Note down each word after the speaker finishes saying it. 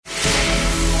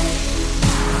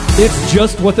It's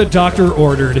just what the doctor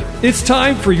ordered. It's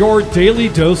time for your daily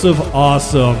dose of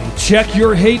awesome. Check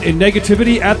your hate and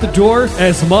negativity at the door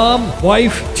as mom,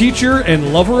 wife, teacher,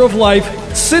 and lover of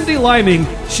life, Cindy Liming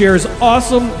shares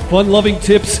awesome, fun-loving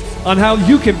tips on how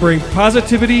you can bring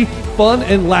positivity, fun,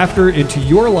 and laughter into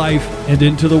your life and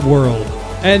into the world.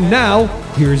 And now,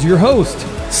 here's your host,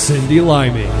 Cindy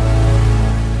Liming.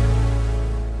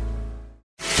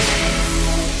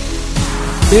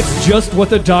 It's just what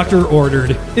the doctor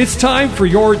ordered. It's time for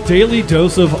your daily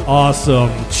dose of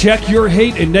awesome. Check your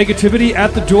hate and negativity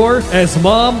at the door as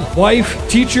mom, wife,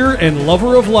 teacher, and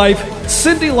lover of life,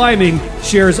 Cindy Liming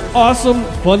shares awesome,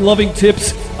 fun-loving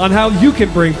tips on how you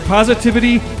can bring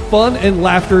positivity, fun, and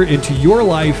laughter into your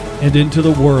life and into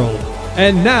the world.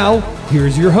 And now,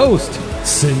 here's your host,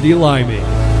 Cindy Liming.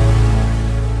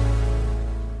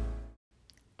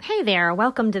 Hey there,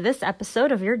 welcome to this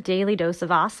episode of your Daily Dose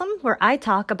of Awesome, where I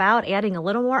talk about adding a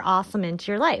little more awesome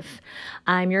into your life.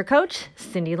 I'm your coach,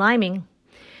 Cindy Liming.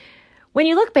 When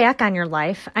you look back on your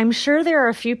life, I'm sure there are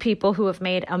a few people who have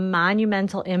made a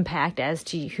monumental impact as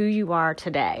to who you are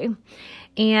today.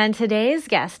 And today's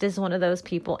guest is one of those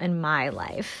people in my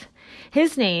life.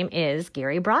 His name is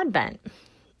Gary Broadbent.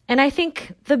 And I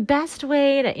think the best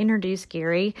way to introduce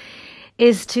Gary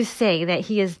is to say that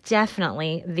he is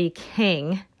definitely the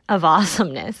king of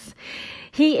awesomeness.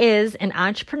 He is an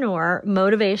entrepreneur,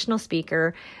 motivational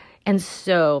speaker, and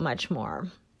so much more.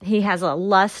 He has a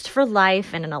lust for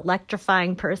life and an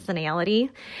electrifying personality.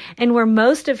 And where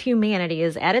most of humanity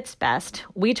is at its best,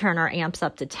 we turn our amps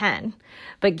up to 10.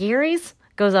 But Gary's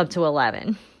goes up to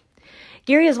 11.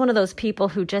 Gary is one of those people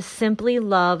who just simply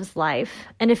loves life.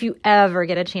 And if you ever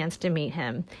get a chance to meet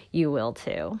him, you will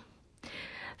too.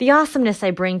 The awesomeness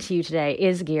I bring to you today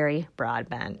is Gary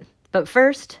Broadbent. But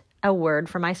first, a word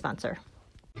from my sponsor.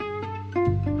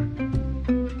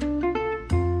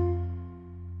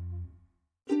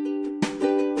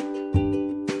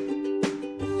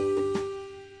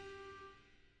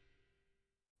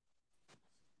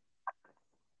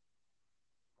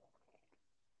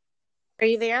 Are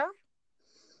you there?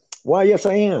 Why, yes,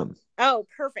 I am. Oh,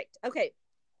 perfect. Okay.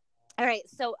 All right.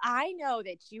 So I know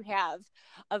that you have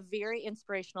a very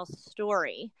inspirational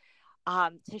story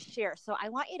to share. So I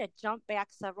want you to jump back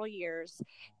several years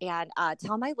and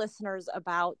tell my listeners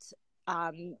about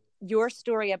your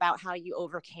story about how you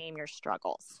overcame your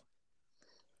struggles.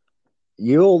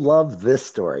 You'll love this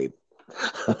story.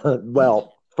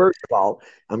 Well, first of all,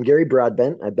 I'm Gary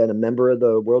Broadbent. I've been a member of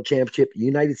the World Championship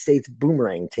United States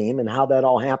Boomerang team, and how that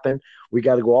all happened, we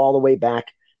got to go all the way back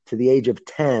to the age of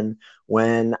 10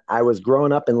 when I was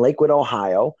growing up in Lakewood,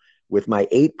 Ohio with my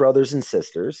 8 brothers and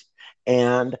sisters,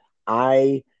 and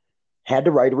I had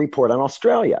to write a report on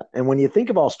Australia. And when you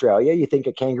think of Australia, you think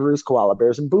of kangaroos, koala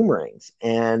bears, and boomerangs.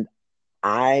 And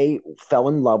I fell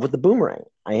in love with the boomerang.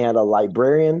 I had a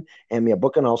librarian hand me a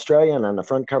book on Australia, and on the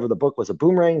front cover of the book was a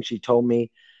boomerang. She told me,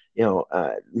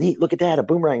 neat, look at that, a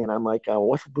boomerang. And I'm like,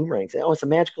 what's a boomerang? She said, it's a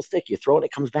magical stick. You throw it,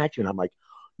 it comes back to you. And I'm like,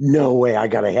 no way, I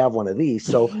got to have one of these.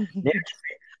 So naturally,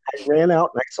 I ran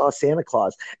out and I saw Santa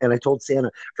Claus, and I told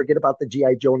Santa, forget about the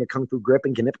G.I. Joe and the Kung Fu Grip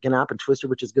and Knip and Twister,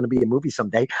 which is going to be a movie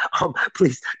someday.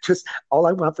 Please, just all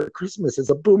I want for Christmas is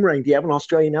a boomerang. Do you have an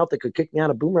Australian out that could kick me out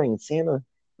a boomerang? And Santa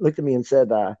looked at me and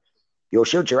said, you'll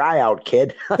shoot your eye out,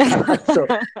 kid.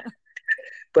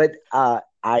 But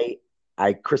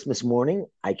Christmas morning,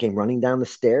 I came running down the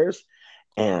stairs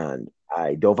and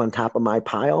I dove on top of my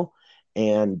pile,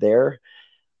 and there,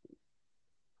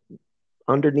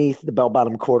 underneath the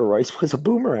bell-bottom corduroys, was a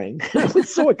boomerang. I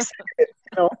was so excited,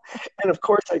 And of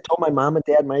course, I told my mom and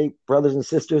dad, my brothers and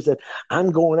sisters, that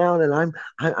I'm going out and I'm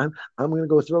going to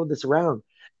go throw this around.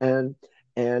 And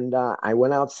I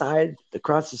went outside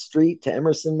across the street to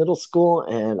Emerson Middle School,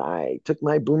 and I took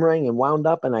my boomerang and wound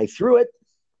up and I threw it,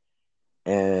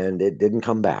 and it didn't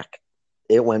come back.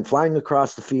 It went flying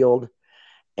across the field,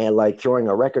 and like throwing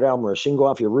a record album or a shingle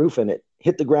off your roof, and it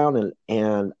hit the ground,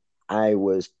 and I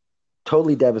was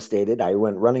totally devastated. I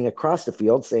went running across the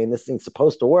field saying, this thing's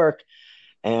supposed to work.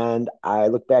 And I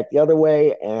looked back the other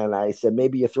way and I said,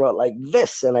 maybe you throw it like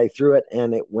this. And I threw it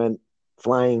and it went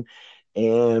flying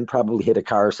and probably hit a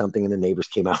car or something, and the neighbors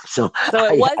came out. So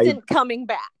it wasn't coming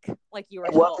back like you were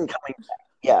told. It wasn't coming back.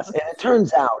 Yes. And it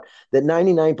turns out that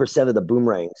 99% of the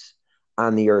boomerangs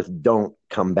on the earth don't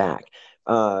come back.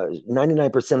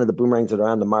 99% of the boomerangs that are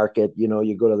on the market, you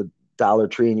go to the Dollar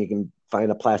Tree and you can find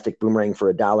a plastic boomerang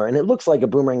for $1, and it looks like a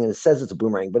boomerang and it says it's a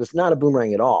boomerang, but it's not a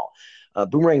boomerang at all.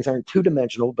 Boomerangs aren't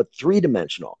 2-dimensional, but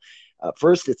 3-dimensional.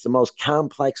 First, it's the most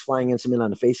complex flying instrument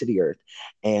on the face of the earth.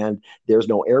 And there's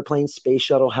no airplane, space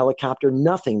shuttle, helicopter,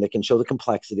 nothing that can show the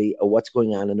complexity of what's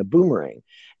going on in a boomerang.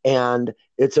 And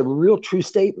it's a real true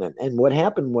statement. And what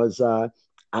happened was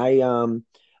I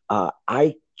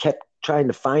kept trying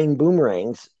to find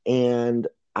boomerangs, and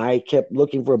I kept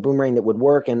looking for a boomerang that would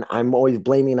work. And I'm always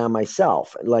blaming on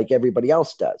myself like everybody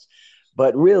else does.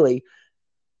 But really,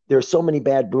 there's so many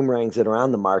bad boomerangs that are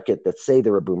on the market that say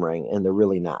they're a boomerang and they're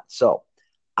really not. So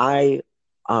I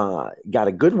got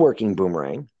a good working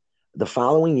boomerang the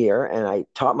following year, and I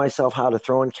taught myself how to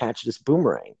throw and catch this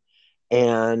boomerang.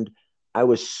 And I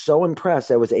was so impressed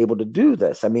I was able to do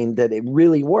this. I mean, that it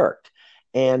really worked.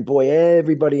 And boy,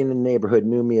 everybody in the neighborhood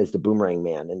knew me as the boomerang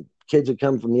man. And kids would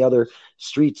come from the other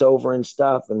streets over and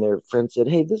stuff, and their friends said,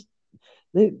 "Hey,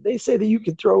 they say that you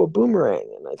can throw a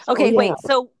boomerang." And I said, okay, "Oh, yeah."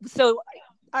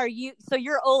 wait. So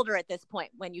you're older at this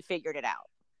point when you figured it out?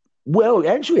 Well,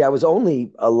 actually, I was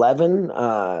only 11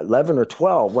 or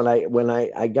 12 when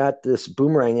I got this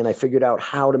boomerang, and I figured out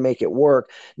how to make it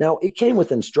work. Now, it came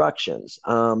with instructions,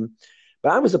 but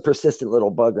I was a persistent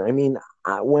little bugger. I mean,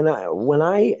 when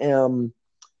I am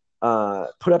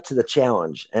put up to the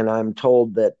challenge and I'm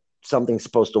told that something's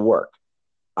supposed to work,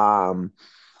 and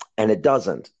it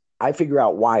doesn't, I figure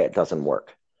out why it doesn't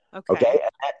work. Okay.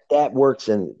 That works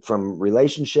from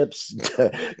relationships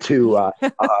to why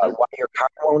your car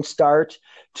won't start,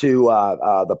 to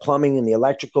the plumbing and the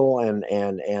electrical and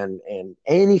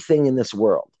anything in this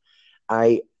world.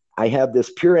 I have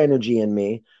this pure energy in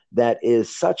me that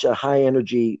is such a high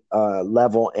energy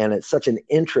level, and it's such an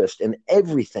interest in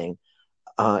everything,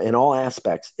 in all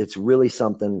aspects. It's really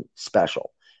something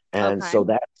special. And so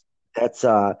that's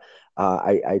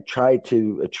I try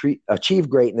to achieve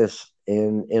greatness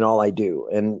in all I do.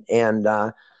 And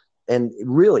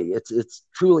really, it's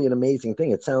truly an amazing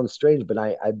thing. It sounds strange, but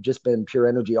I've just been pure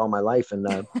energy all my life. And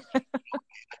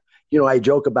I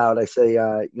joke about, I say,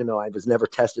 I was never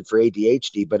tested for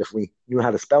ADHD, but if we knew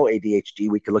how to spell ADHD,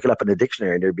 we could look it up in a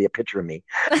dictionary and there'd be a picture of me.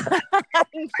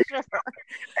 Sure.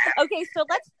 Okay, so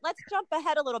let's jump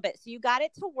ahead a little bit. So you got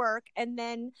it to work, and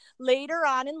then later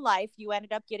on in life, you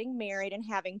ended up getting married and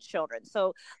having children.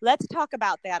 So let's talk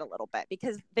about that a little bit,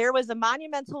 because there was a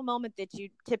monumental moment that you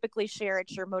typically share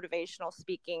at your motivational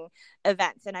speaking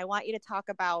events, and I want you to talk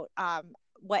about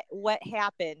what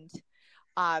happened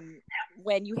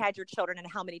when you had your children, and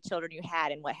how many children you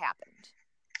had, and what happened.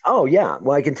 Oh, yeah.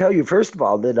 Well, I can tell you, first of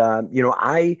all, that,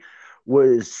 I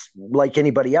was like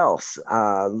anybody else,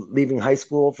 leaving high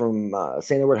school from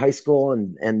St. Edward High School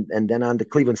and then on to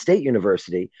Cleveland State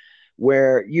University,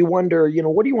 where you wonder,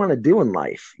 what do you want to do in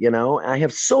life? I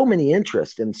have so many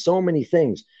interests in so many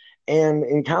things. And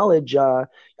in college,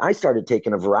 I started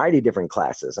taking a variety of different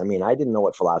classes. I mean, I didn't know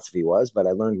what philosophy was, but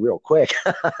I learned real quick.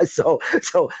 So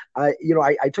I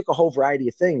took a whole variety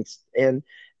of things, and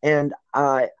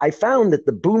I found that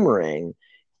the boomerang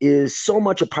is so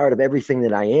much a part of everything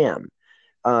that I am.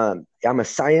 I'm a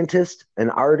scientist,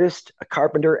 an artist, a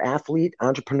carpenter, athlete,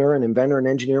 entrepreneur, an inventor, an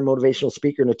engineer, motivational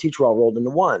speaker, and a teacher all rolled into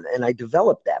one. And I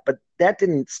developed that, but that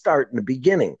didn't start in the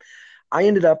beginning. I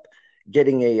ended up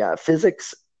getting a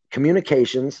physics,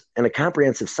 communications, and a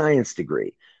comprehensive science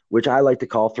degree, which I like to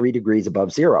call 3 degrees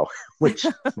above zero, which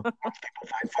most people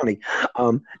find funny,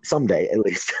 someday at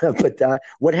least. But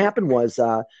what happened was,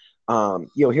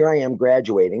 here I am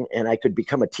graduating, and I could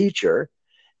become a teacher,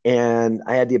 and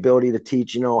I had the ability to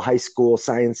teach, high school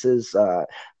sciences.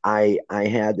 I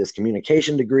had this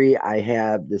communication degree. I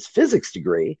had this physics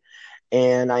degree,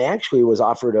 and I actually was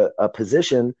offered a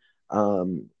position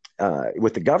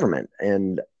with the government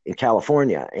and in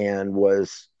California, and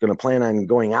was going to plan on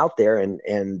going out there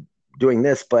and doing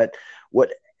this. But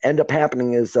what ended up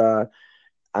happening is I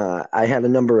had a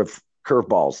number of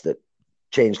curveballs that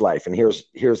changed life. And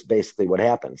here's basically what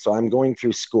happened. So I'm going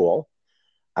through school.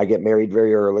 I get married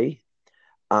very early.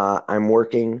 I'm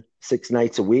working 6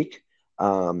 nights a week.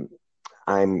 I'm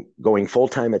going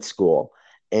full-time at school.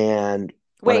 And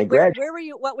where were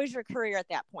you? What was your career at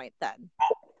that point then?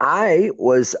 I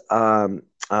was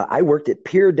I worked at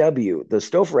Pier W, the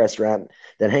Stouffer restaurant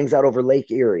that hangs out over Lake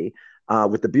Erie,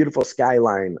 with the beautiful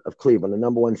skyline of Cleveland, the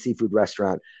 #1 seafood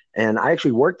restaurant. And I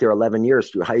actually worked there 11 years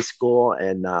through high school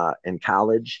and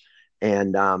college.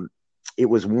 And it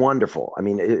was wonderful. I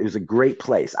mean, it was a great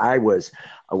place. When I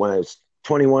was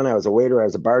 21, I was a waiter, I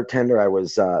was a bartender.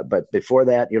 But before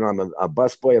that, I'm a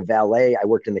busboy, a valet. I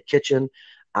worked in the kitchen.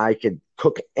 I could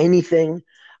cook anything,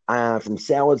 from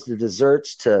salads to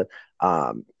desserts to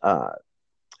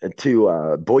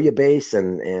bouillabaisse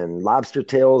and lobster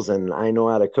tails. And I know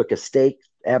how to cook a steak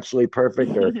absolutely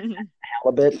perfect, or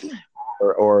halibut,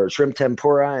 or shrimp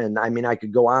tempura. And I mean, I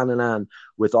could go on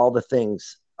with all the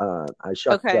things. I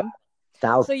shucked Okay.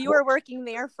 thousands. So you were working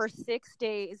there for 6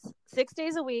 days, 6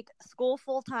 days a week, school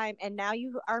full time, and now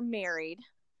you are married.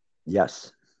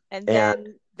 Yes. And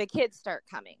then the kids start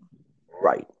coming.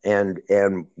 Right. And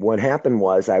what happened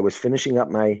was I was finishing up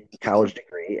my college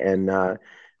degree, and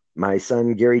my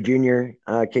son, Gary Jr.,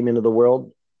 came into the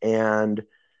world, and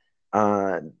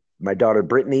my daughter,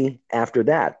 Brittany, after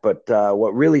that. But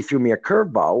what really threw me a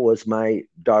curveball was my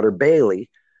daughter, Bailey,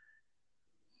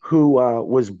 who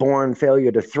was born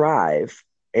failure to thrive,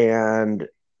 and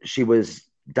she was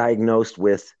diagnosed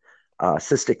with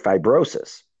cystic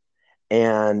fibrosis.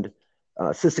 And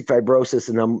cystic fibrosis is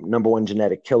the number one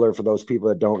genetic killer. For those people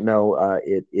that don't know,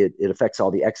 it affects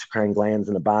all the exocrine glands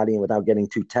in the body. And without getting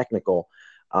too technical,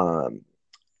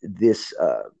 this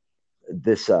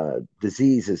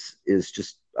disease is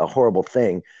just a horrible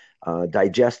thing.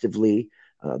 Digestively,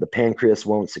 the pancreas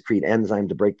won't secrete enzyme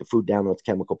to break the food down with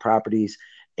chemical properties.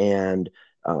 And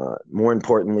more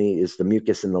importantly is the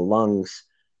mucus in the lungs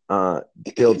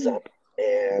builds up,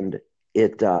 and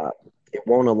it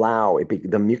won't allow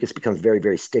the mucus becomes very,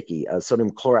 very sticky.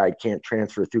 Sodium chloride can't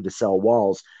transfer through the cell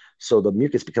walls, so the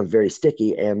mucus becomes very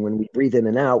sticky. And when we breathe in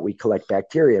and out, we collect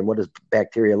bacteria. And what does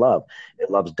bacteria love? It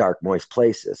loves dark, moist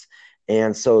places.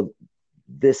 And so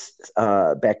this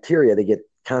bacteria, they get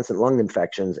constant lung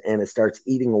infections, and it starts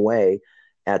eating away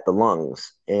at the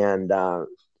lungs, and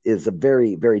is a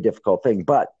very, very difficult thing.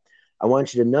 But I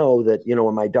want you to know that,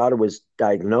 when my daughter was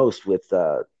diagnosed with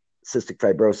cystic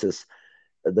fibrosis,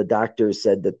 the doctors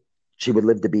said that she would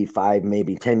live to be 5,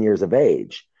 maybe 10 years of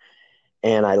age.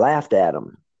 And I laughed at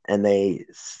them, and they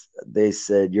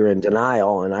said, "You're in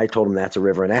denial." And I told them that's a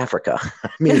river in Africa.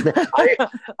 I mean,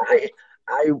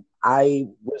 I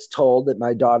was told that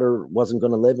my daughter wasn't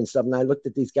going to live and stuff. And I looked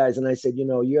at these guys and I said,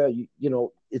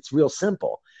 it's real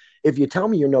simple. If you tell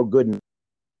me you're no good,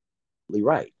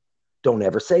 right, don't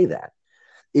ever say that.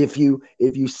 If you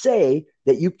say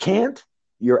that you can't,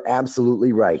 you're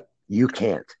absolutely right. You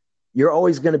can't. You're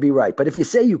always going to be right. But if you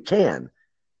say you can,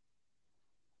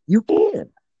 you can.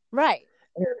 Right.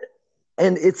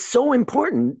 And it's so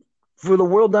important for the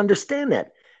world to understand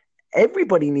that.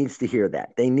 Everybody needs to hear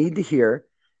that. They need to hear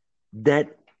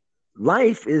that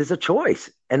life is a choice,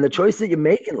 and the choices that you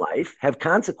make in life have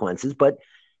consequences, but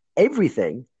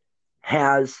everything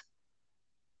has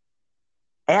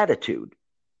attitude.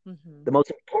 Mm-hmm. The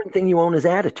most important thing you own is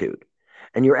attitude,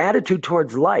 and your attitude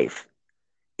towards life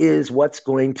is what's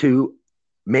going to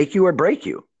make you or break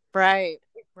you. Right.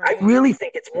 I really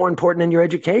think it's more important than your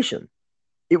education.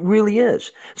 It really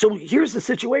is. So here's the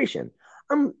situation.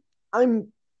 I'm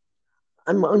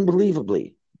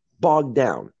unbelievably bogged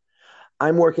down.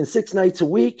 I'm working 6 nights a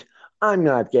week. I'm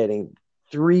not getting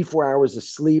 3-4 hours of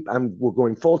sleep. We're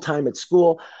going full time at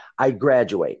school. I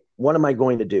graduate. What am I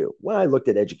going to do? Well, I looked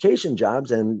at education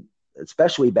jobs, and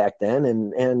especially back then,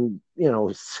 and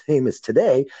same as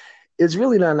today, is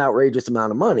really not an outrageous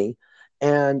amount of money.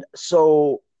 And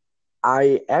so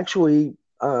I actually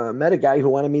met a guy who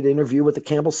wanted me to interview with the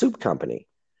Campbell Soup Company,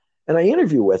 and I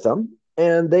interviewed with them,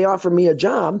 and they offered me a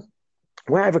job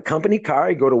where I have a company car.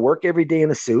 I go to work every day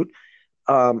in a suit.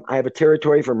 I have a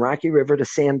territory from Rocky River to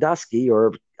Sandusky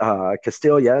or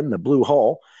Castilia and the Blue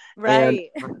Hole. Right.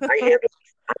 And I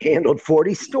handled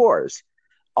 40 stores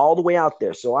all the way out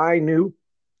there. So I know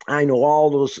all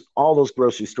those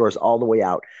grocery stores all the way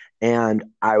out. And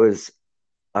I was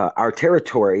our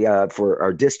territory for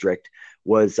our district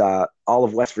was all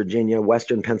of West Virginia,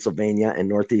 Western Pennsylvania, and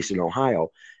Northeastern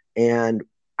Ohio. And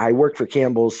I worked for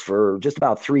Campbell's for just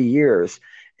about 3 years,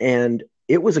 and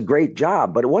it was a great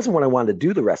job, but it wasn't what I wanted to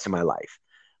do the rest of my life.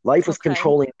 Life was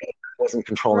controlling me. I wasn't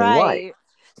controlling life.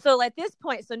 So at this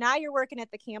point, so now you're working at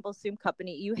the Campbell Soup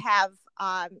Company. You have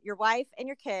your wife and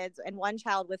your kids and one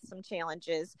child with some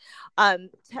challenges.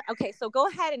 Okay, so go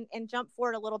ahead and jump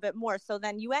forward a little bit more. So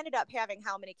then you ended up having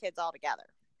how many kids altogether?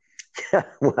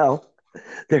 Well,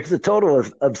 there's a total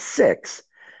of 6.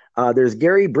 There's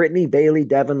Gary, Brittany, Bailey,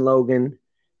 Devin, Logan,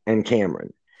 and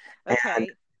Cameron. Okay.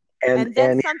 And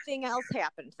then something else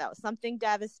happens, though. Something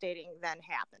devastating then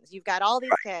happens. You've got all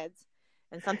these kids,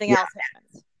 and something else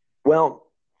happens. Well,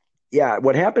 yeah,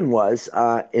 what happened was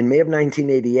in May of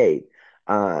 1988,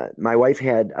 my wife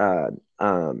had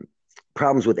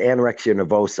problems with anorexia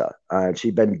nervosa.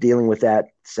 She'd been dealing with that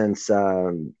since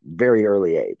very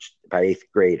early age, by 8th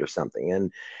grade or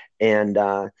something. And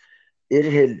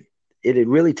it had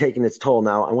really taken its toll.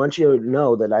 Now, I want you to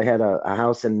know that I had a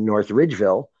house in North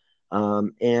Ridgeville,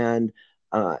 and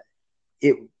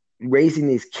raising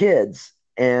these kids,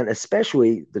 and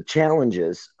especially the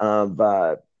challenges of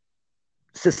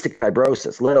cystic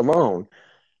fibrosis, let alone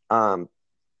um,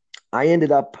 I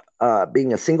ended up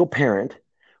being a single parent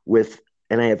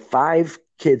and I had 5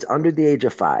 kids under the age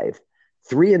of 5,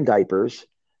 3 in diapers,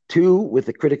 2 with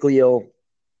a critically ill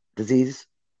disease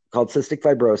called cystic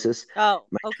fibrosis. Oh,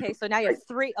 okay. So now you have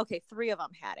 3. Okay, 3 of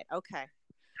them had it. Okay.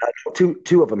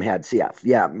 Two of them had CF.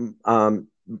 Yeah.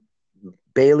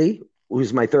 Bailey,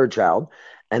 who's my 3rd child.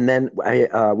 And then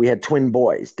we had twin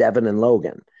boys, Devin and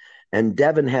Logan. And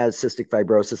Devin has cystic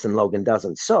fibrosis and Logan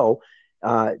doesn't. So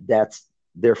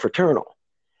they're fraternal.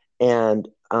 And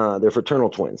they're fraternal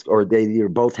twins, or they either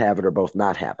both have it or both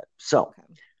not have it. So okay.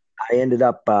 I ended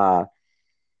up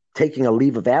taking a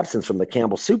leave of absence from the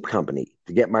Campbell Soup Company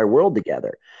to get my world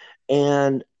together.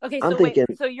 And okay, so I'm thinking,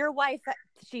 so your wife,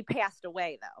 she passed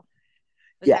away though.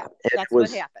 Yeah, that's what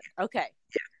happened. Okay.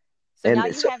 Yeah. So now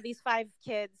you have these 5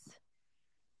 kids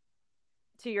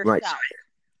to yourself.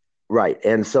 Right.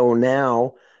 And so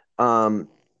now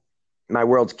my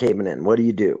world's caving in. What do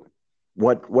you do?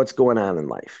 What's going on in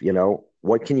life? You know,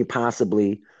 what can you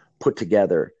possibly put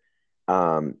together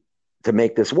to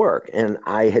make this work? And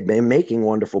I had been making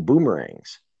wonderful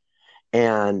boomerangs,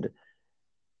 and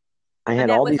I had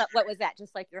all these. What was that?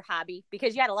 Just like your hobby?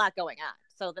 Because you had a lot going on.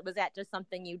 So was that just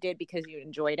something you did because you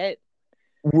enjoyed it?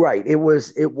 Right.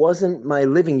 It wasn't my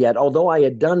living yet, although I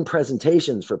had done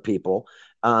presentations for people,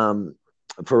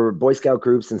 for Boy Scout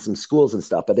groups and some schools and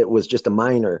stuff, but it was just a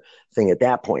minor thing at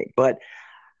that point. But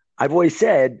I've always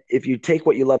said, if you take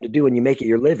what you love to do and you make it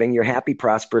your living, you're happy,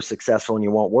 prosperous, successful, and you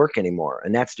won't work anymore.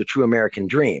 And that's the true American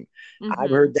dream. Mm-hmm.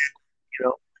 I've heard that, you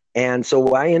know. And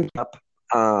so I ended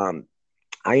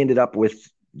up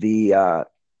with the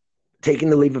taking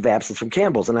the leave of absence from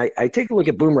Campbell's. And I take a look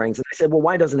at boomerangs, and I said, well,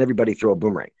 why doesn't everybody throw a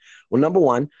boomerang? Well, number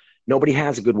one, nobody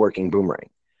has a good working boomerang.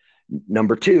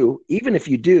 Number two, even if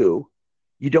you do,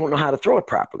 you don't know how to throw it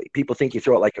properly. People think you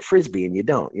throw it like a Frisbee, and you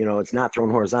don't. You know, it's not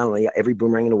thrown horizontally. Every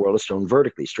boomerang in the world is thrown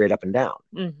vertically, straight up and down.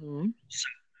 Mm-hmm.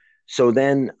 So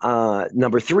then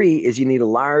number 3 is you need a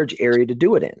large area to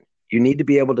do it in. You need to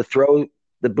be able to throw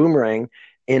the boomerang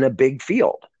in a big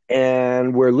field.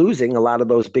 And we're losing a lot of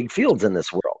those big fields in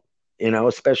this world, you know,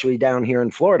 especially down here in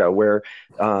Florida, where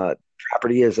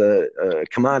property is a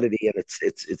commodity, and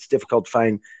it's difficult to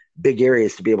find big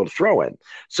areas to be able to throw in.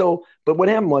 So, but what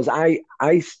happened was I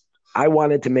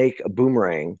wanted to make a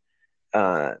boomerang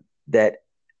that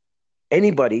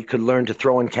anybody could learn to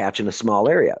throw and catch in a small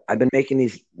area. I've been making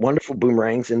these wonderful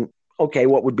boomerangs, and okay,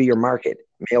 what would be your market?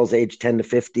 Males age 10 to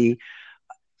 50.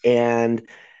 And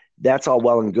that's all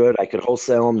well and good. I could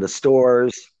wholesale them to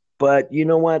stores, but you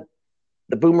know what?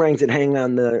 The boomerangs that hang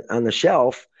on the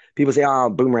shelf, people say, oh,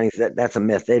 boomerangs, that's a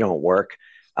myth. They don't work.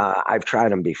 I've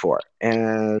tried them before,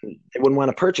 and they wouldn't want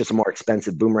to purchase a more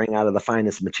expensive boomerang out of the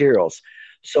finest materials.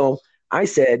 So I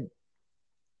said,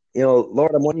 you know,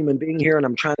 Lord, I'm one human being here, and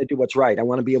I'm trying to do what's right. I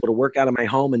want to be able to work out of my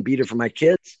home and be there for my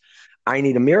kids. I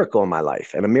need a miracle in my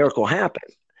life, and a miracle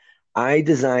happened. I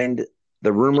designed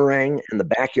the Roomerang and the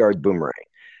Backyard Boomerang.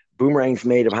 Boomerangs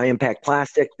made of high-impact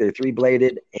plastic. They're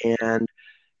 3-bladed, and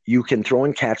you can throw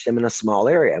and catch them in a small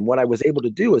area. And what I was able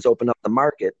to do is open up the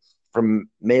market from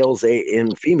males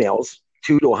and females,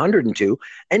 2 to 102.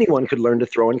 Anyone could learn to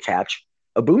throw and catch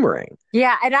a boomerang.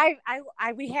 Yeah, and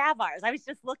we have ours. I was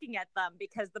just looking at them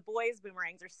because the boys'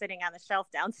 boomerangs are sitting on the shelf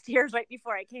downstairs right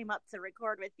before I came up to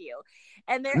record with you.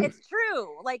 And it's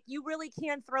true. Like, you really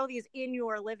can throw these in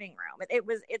your living room.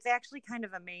 It's actually kind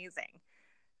of amazing.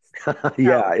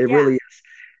 Yeah, it really is.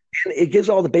 And it gives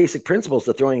all the basic principles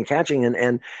to throwing and catching,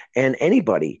 and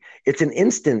anybody. It's an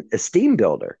instant esteem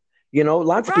builder. You know,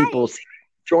 lots of people see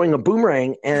throwing a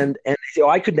boomerang and they say, oh,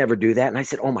 I could never do that. And I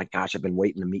said, oh my gosh, I've been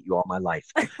waiting to meet you all my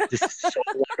life. This is so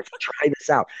wonderful. Try this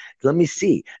out. Let me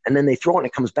see. And then they throw it and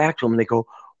it comes back to them and they go,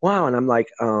 wow. And I'm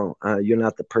like, oh, you're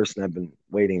not the person I've been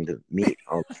waiting to meet.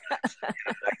 I'm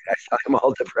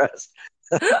all depressed.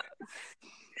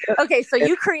 Okay, so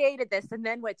you created this, and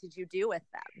then what did you do with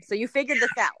them? So you figured this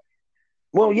out.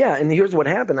 Well, yeah, and here's what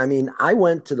happened. I mean, I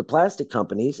went to the plastic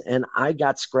companies, and I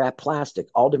got scrap plastic,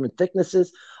 all different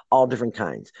thicknesses, all different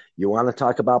kinds. You want to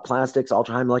talk about plastics,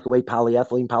 ultra-high molecular weight,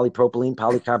 polyethylene, polypropylene,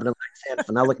 polycarbonate,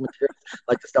 phenolic materials,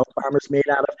 like the stealth bomber's made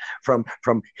out of,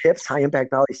 from HIPS,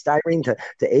 high-impact polystyrene, to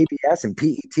ABS and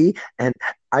PET, and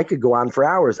I could go on for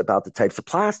hours about the types of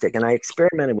plastic. And I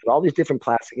experimented with all these different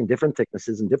plastic and different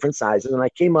thicknesses and different sizes, and I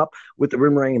came up with the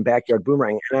Roomerang and Backyard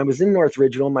Boomerang. And I was in North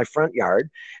Ridgeville in my front yard,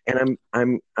 and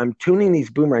I'm tuning these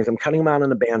boomerangs. I'm cutting them out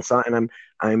on a bandsaw, and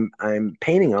I'm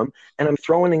painting them, and I'm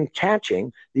throwing and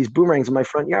catching these boomerangs in my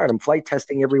front yard. I'm flight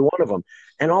testing every one of them.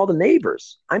 And all the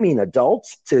neighbors, I mean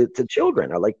adults to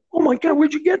children, are like, oh my God,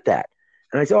 where'd you get that?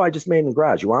 And I said, oh, I just made it in the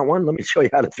garage. You want one? Let me show you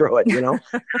how to throw it, you know?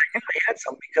 I had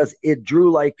some because it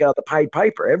drew like the Pied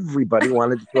Piper. Everybody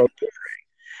wanted to throw it.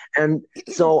 And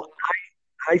so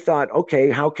I thought, okay,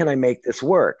 how can I make this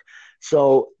work?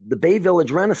 So the Bay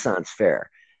Village Renaissance Fair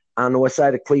on the west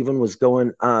side of Cleveland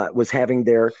was having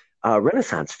their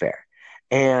Renaissance Fair.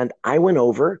 And I went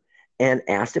over and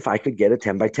asked if I could get a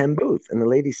 10 by 10 booth. And the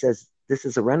lady says, this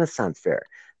is a Renaissance Fair.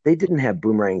 They didn't have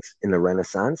boomerangs in the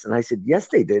Renaissance. And I said, yes,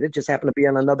 they did. It just happened to be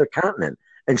on another continent.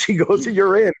 And she goes,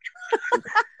 you're in.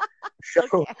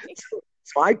 So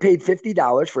I paid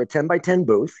 $50 for a 10 by 10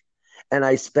 booth. And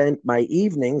I spent my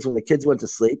evenings when the kids went to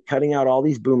sleep cutting out all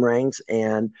these boomerangs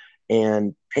and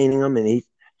painting them and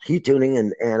heat tuning.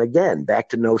 And again, back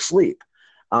to no sleep.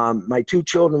 My 2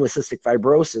 children with cystic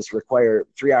fibrosis require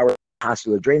 3-hour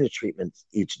hospital drainage treatments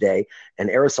each day and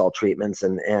aerosol treatments.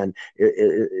 And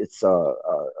it's a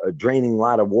draining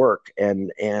lot of work.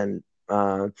 And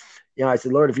I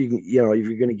said, Lord, if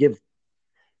you're going to give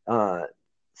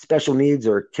special needs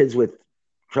or kids with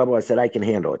trouble, I said, I can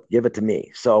handle it. Give it to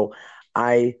me. So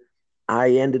I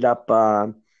ended up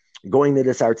going to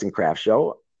this arts and crafts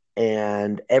show,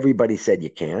 and everybody said you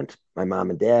can't. My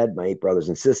mom and dad, my 8 brothers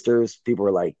and sisters, people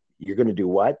were like, you're going to do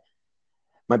what?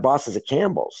 My bosses at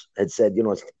Campbell's had said,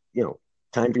 it's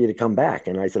time for you to come back.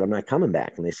 And I said, I'm not coming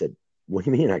back. And they said, what do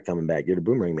you mean you're not coming back? You're the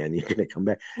boomerang man. You're going to come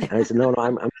back. And I said, no,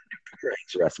 I'm going to do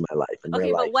boomerangs the rest of my life.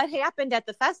 Okay, but what happened at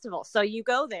the festival? So you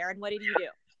go there, and what did you do?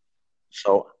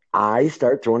 So I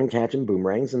started throwing and catching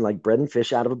boomerangs and like bread and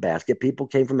fish out of a basket. People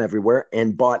came from everywhere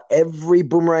and bought every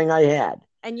boomerang I had.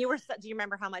 And do you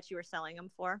remember how much you were selling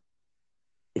them for?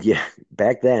 Yeah,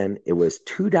 back then it was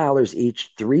 $2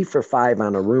 each, 3 for $5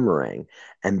 on a boomerang,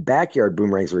 and backyard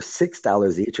boomerangs were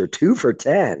 $6 each, or 2 for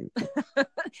 $10.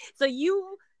 So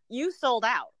you sold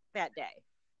out that day.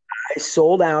 I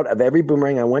sold out of every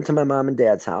boomerang. I went to my mom and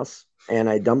dad's house and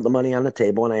I dumped the money on the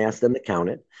table and I asked them to count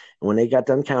it. And when they got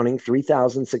done counting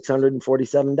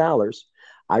 $3,647,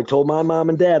 I told my mom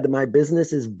and dad that my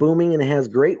business is booming and has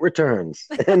great returns.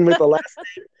 And with the last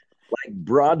name, like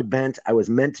Broadbent, I was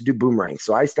meant to do boomerangs.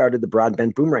 So I started the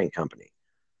Broadbent Boomerang Company.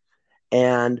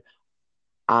 And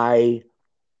I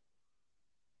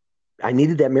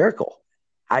needed that miracle.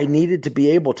 I needed to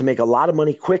be able to make a lot of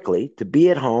money quickly, to be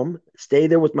at home, stay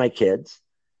there with my kids,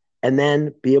 and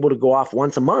then be able to go off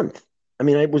once a month. I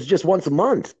mean, it was just once a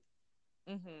month.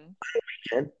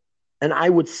 Mm-hmm. And I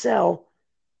would sell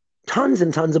tons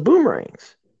and tons of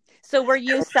boomerangs. So were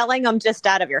you selling them just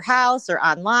out of your house or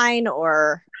online,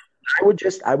 or? I would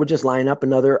just line up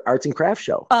another arts and crafts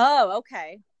show. Oh,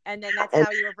 okay. And then that's how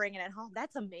you were bringing it home.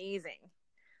 That's amazing.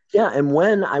 Yeah. And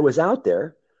when I was out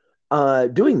there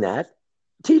doing that,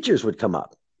 teachers would come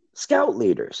up, scout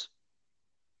leaders,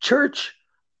 church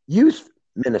youth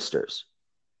ministers,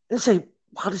 and say,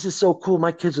 wow, this is so cool.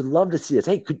 My kids would love to see this.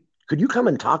 Hey, could you come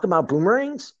and talk about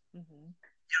boomerangs?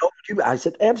 Mm-hmm. I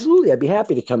said, absolutely. I'd be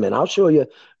happy to come in. I'll show you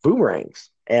boomerangs.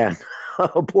 And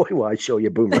oh boy, will I show you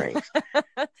boomerangs.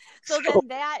 So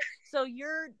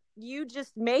you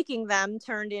just making them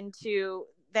turned into,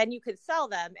 then you could sell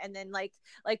them. And then like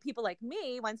people like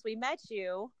me, once we met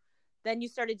you, then you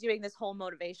started doing this whole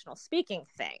motivational speaking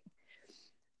thing.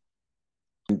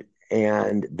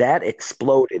 And that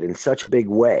exploded in such a big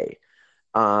way.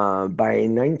 By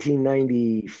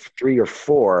 1993 or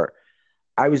 4,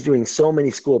 I was doing so many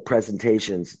school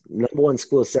presentations. #1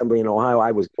 school assembly in Ohio.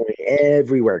 I was going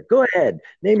everywhere. Go ahead.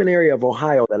 Name an area of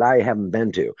Ohio that I haven't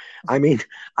been to. I mean,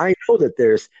 I know that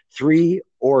there's 3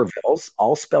 Orvilles,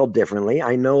 all spelled differently.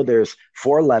 I know there's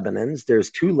 4 Lebanons.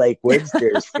 There's 2 Lakewoods.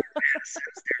 There's 4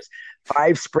 Madisons. There's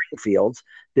 5 Springfields.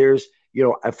 There's,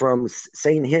 from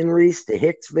St. Henry's to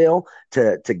Hicksville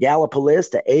to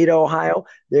Gallipolis to Ada, Ohio.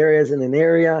 There isn't an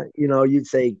area, you'd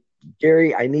say,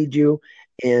 Gary, I need you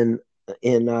in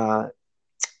I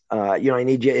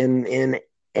need you in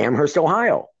Amherst,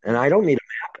 Ohio, and I don't need a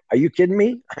map. Are you kidding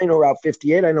me? I know Route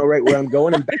 58. I know right where I'm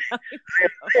going and back. I am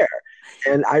there,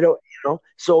 and I don't,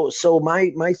 So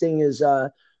my thing is, I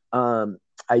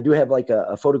do have like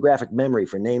a photographic memory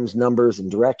for names, numbers,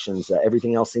 and directions.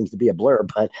 Everything else seems to be a blur,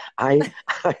 but I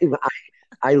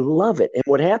love it. And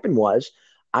what happened was,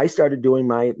 I started doing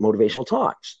my motivational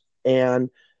talks, and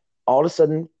all of a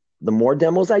sudden, the more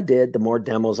demos I did, the more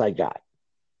demos I got.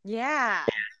 Yeah.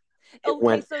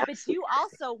 Okay, but you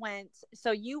also went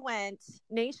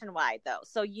nationwide though.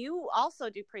 So you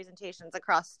also do presentations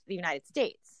across the United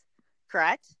States,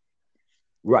 correct?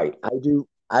 Right. I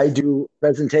do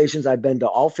presentations. I've been to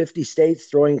all 50 states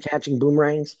throwing and catching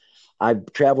boomerangs.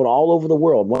 I've traveled all over the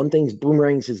world. One thing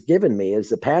Boomerangs has given me is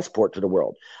the passport to the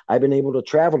world. I've been able to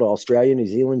travel to Australia, New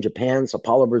Zealand, Japan, Sao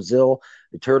Paulo, Brazil.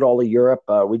 We toured all of Europe.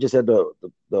 We just had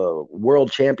the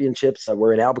World Championships.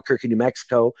 We're in Albuquerque, New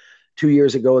Mexico. 2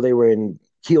 years ago, they were in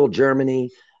Kiel,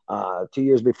 Germany. 2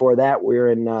 years before that, we were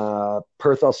in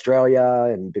Perth,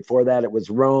 Australia. And before that, it was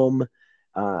Rome,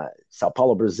 Sao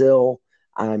Paulo, Brazil.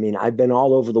 I mean, I've been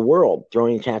all over the world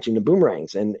throwing and catching the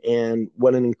boomerangs. And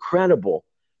what an incredible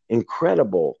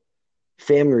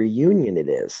family reunion it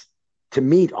is to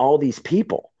meet all these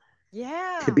people.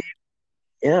 Yeah.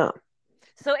 Yeah.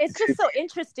 So it's just so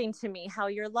interesting to me how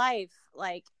your life,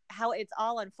 like how it's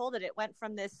all unfolded. It went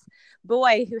from this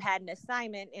boy who had an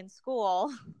assignment in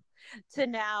school to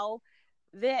now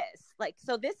this. Like,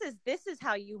 so this is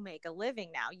how you make a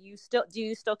living now. Do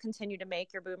you still continue to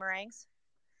make your boomerangs?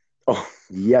 Oh,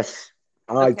 yes.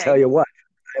 I tell you what,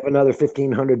 I have another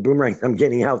 1,500 boomerangs I'm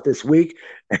getting out this week,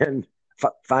 and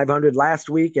 500 last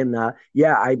week. And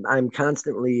I'm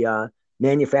constantly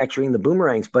manufacturing the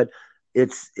boomerangs, but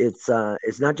it's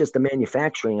not just the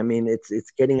manufacturing. I mean,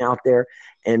 it's getting out there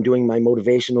and doing my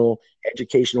motivational,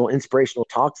 educational, inspirational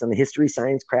talks on the history,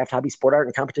 science, craft, hobby, sport, art,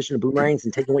 and competition of boomerangs,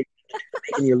 and taking what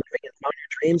making your living and following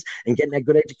your dreams and getting that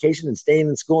good education and staying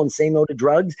in school and saying no to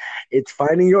drugs. It's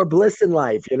finding your bliss in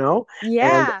life, you know?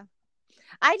 Yeah. And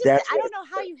I don't know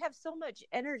how you have so much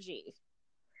energy.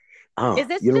 Oh, is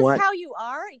this just how you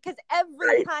are? Because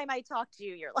every time I talk to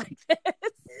you, you're like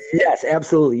this. Yes,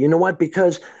 absolutely. You know what?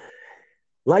 Because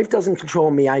life doesn't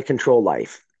control me. I control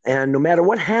life. And no matter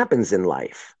what happens in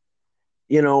life,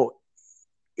 you know,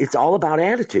 it's all about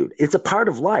attitude. It's a part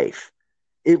of life.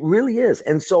 It really is.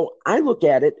 And so I look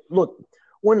at it,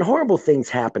 when horrible things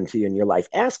happen to you in your life,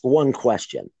 ask one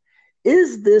question.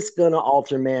 Is this going to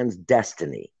alter man's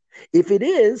destiny? If it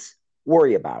is,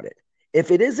 worry about it.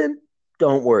 If it isn't,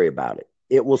 don't worry about it.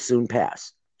 It will soon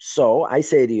pass. So I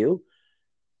say to you,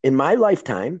 in my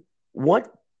lifetime,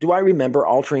 what do I remember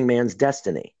altering man's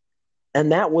destiny?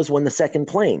 And that was when the second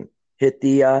plane hit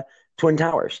the Twin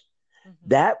Towers. Mm-hmm.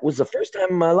 That was the first time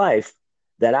in my life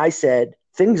that I said,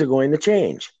 things are going to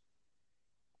change.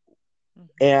 Mm-hmm.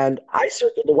 And I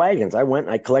circled the wagons. I went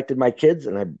and I collected my kids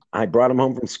and I brought them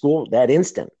home from school that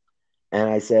instant. And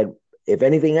I said, if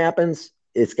anything happens,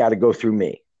 it's got to go through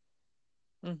me.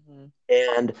 Mm-hmm.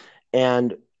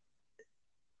 And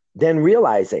then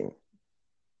realizing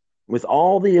with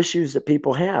all the issues that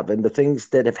people have and the things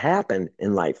that have happened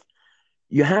in life,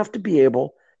 you have to be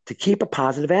able to keep a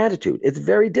positive attitude. It's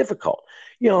very difficult.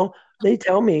 You know, they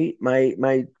tell me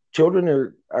my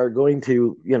children are going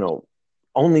to, you know,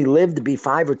 only live to be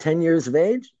 5 or 10 years of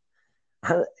age.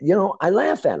 You know, I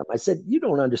laugh at them. I said, you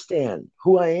don't understand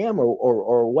who I am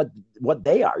or what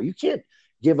they are. You can't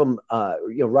give them,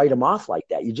 write them off like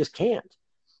that. You just can't.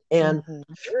 And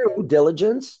through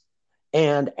diligence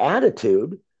and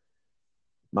attitude,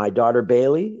 my daughter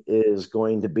Bailey is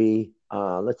going to be,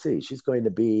 she's going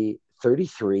to be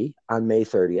 33 on May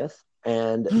 30th,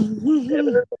 and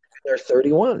they're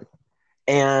 31.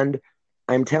 And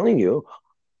I'm telling you,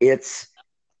 it's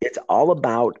all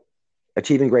about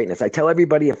achieving greatness. I tell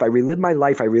everybody, if I relive my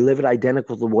life, I relive it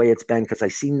identical to the way it's been because I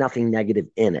see nothing negative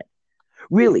in it.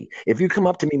 Really, if you come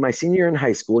up to me my senior year in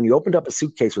high school and you opened up a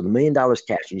suitcase with $1 million cash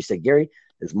and you said, Gary,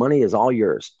 this money is all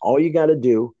yours. All you got to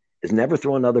do is never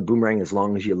throw another boomerang as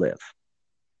long as you live.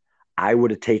 I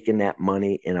would have taken that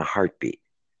money in a heartbeat,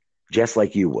 just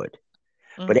like you would.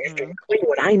 Mm-hmm. But after knowing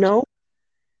what I know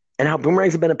and how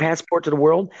boomerangs have been a passport to the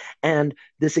world and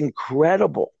this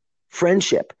incredible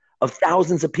friendship of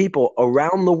thousands of people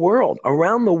around the world,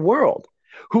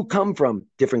 who come from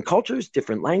different cultures,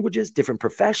 different languages, different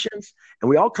professions, and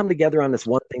we all come together on this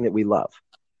one thing that we love.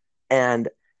 And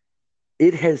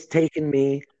it has taken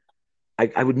me,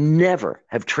 I would never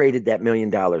have traded that $1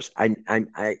 million.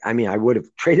 I mean, I would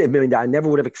have traded $1 million. I never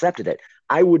would have accepted it.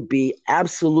 I would be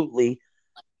absolutely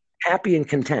happy and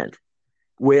content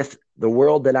with the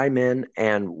world that I'm in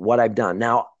and what I've done.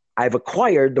 Now, I've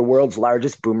acquired the world's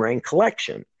largest boomerang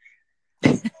collection.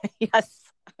 Yes.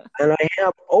 And I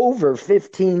have over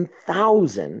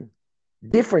 15,000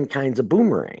 different kinds of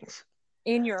boomerangs.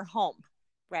 In your home,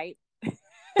 right?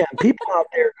 Yeah, people out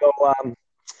there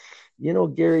go,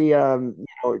 Gary,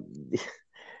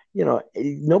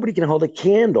 nobody can hold a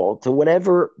candle to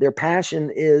whatever their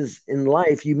passion is in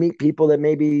life. You meet people that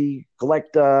maybe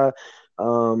collect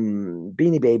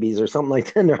Beanie Babies or something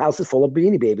like that, and their house is full of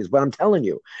Beanie Babies. But I'm telling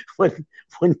you, when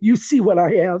you see what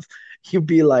I have, you'd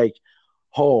be like,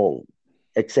 oh,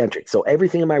 eccentric. So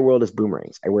everything in my world is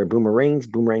boomerangs. I wear boomerangs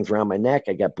around my neck.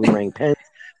 I got boomerang pens,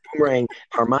 boomerang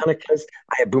harmonicas.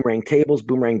 I have boomerang tables,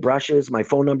 boomerang brushes. My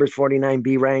phone number is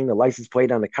 49B Rang. The license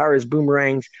plate on the car is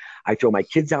boomerangs. I throw my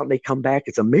kids out and they come back.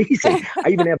 It's amazing. I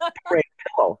even have a boomerang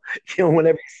pillow,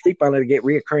 whenever you sleep on it, to get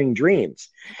reoccurring dreams.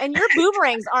 And your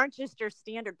boomerangs aren't just your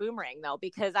standard boomerang, though,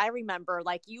 because I remember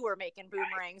like you were making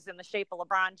boomerangs in the shape of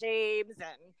LeBron James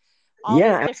and all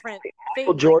these different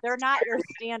things. Like, they're not your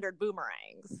standard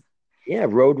boomerangs. Yeah,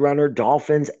 Roadrunner,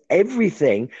 Dolphins,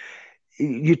 everything.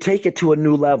 You take it to a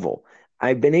new level.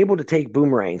 I've been able to take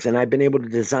boomerangs, and I've been able to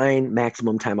design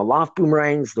maximum time aloft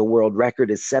boomerangs. The world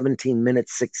record is 17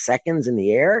 minutes, 6 seconds in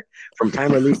the air from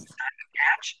time release to time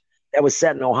catch. That was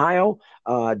set in Ohio.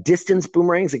 Distance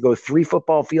boomerangs that go 3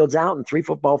 football fields out and 3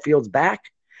 football fields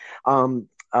back.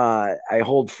 I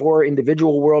hold 4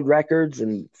 individual world records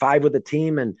and 5 with a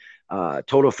team, and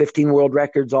total 15 world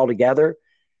records altogether.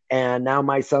 And now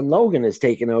my son Logan has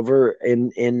taken over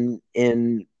in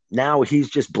now he's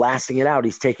just blasting it out.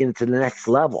 He's taking it to the next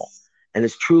level. And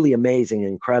it's truly amazing and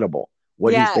incredible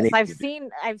what he's been able to do.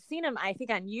 I've seen him, I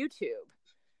think, on YouTube.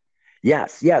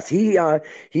 Yes. He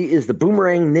is the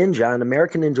Boomerang Ninja, an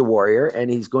American Ninja Warrior,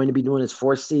 and he's going to be doing his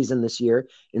 4th season this year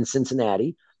in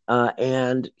Cincinnati.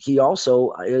 And he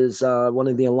also is one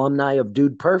of the alumni of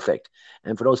Dude Perfect.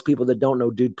 And for those people that don't know,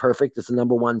 Dude Perfect is the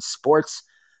 #1 sports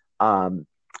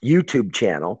YouTube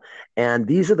channel. And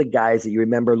these are the guys that you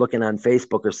remember looking on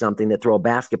Facebook or something that throw a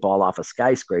basketball off a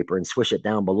skyscraper and swish it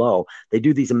down below. They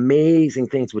do these amazing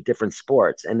things with different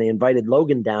sports. And they invited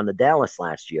Logan down to Dallas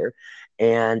last year,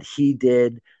 and he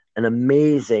did an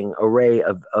amazing array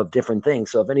of different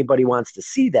things. So if anybody wants to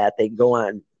see that, they can go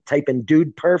on, type in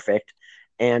Dude Perfect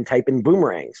and type in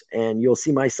boomerangs, and you'll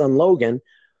see my son Logan,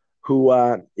 who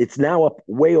it's now up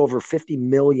way over 50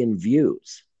 million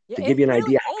views. To give you an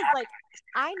idea. Like,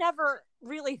 I never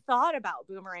really thought about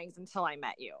boomerangs until I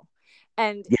met you.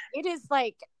 And it is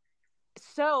like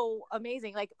so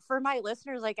amazing. Like, for my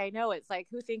listeners, like, I know it's like,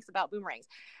 who thinks about boomerangs?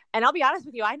 And I'll be honest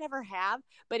with you, I never have.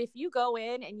 But if you go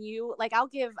in and you like, I'll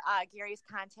give Gary's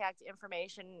contact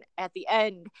information at the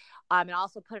end, and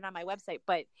also put it on my website.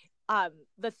 But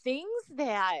the things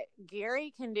that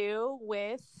Gary can do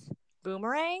with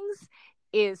boomerangs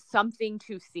is something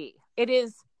to see. It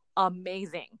is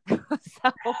amazing. It's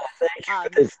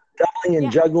doubling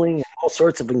and juggling and all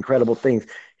sorts of incredible things.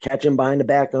 Catching behind the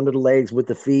back, under the legs, with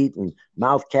the feet, and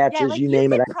mouth catches, you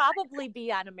name it. Probably be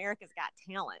on America's Got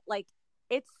Talent. Like,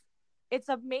 it's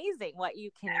amazing what you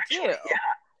can do. Yeah.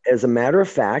 As a matter of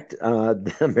fact,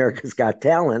 America's Got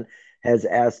Talent has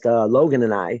asked Logan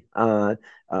and I,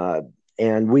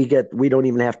 and we don't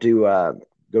even have to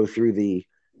go through the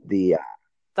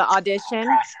audition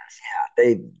process.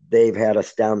 Yeah, they've had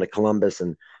us down to Columbus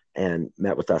and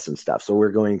met with us and stuff. So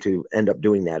we're going to end up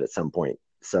doing that at some point.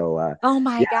 So oh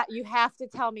my God, you have to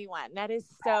tell me when. That is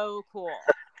so cool.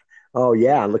 Oh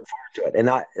yeah, I look forward to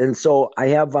it. And so I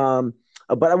have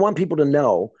but I want people to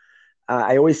know,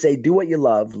 I always say, do what you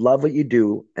love what you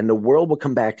do, and the world will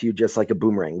come back to you just like a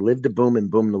boomerang. Live to boom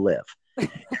and boom to live.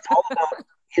 It's all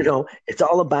about, it's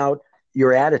all about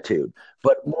your attitude.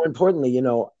 But more importantly,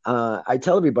 I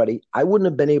tell everybody, I wouldn't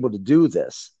have been able to do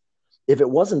this if it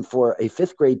wasn't for a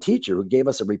 5th grade teacher who gave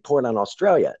us a report on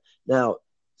Australia. Now,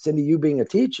 Cindy, you being a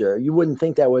teacher, you wouldn't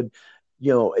think that would,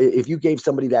 if you gave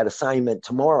somebody that assignment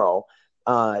tomorrow,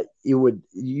 you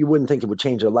wouldn't think it would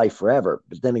change their life forever.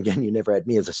 But then again, you never had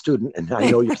me as a student, and I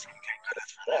know you're saying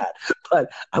for that.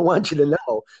 But I want you to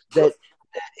know that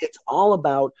it's all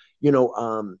about,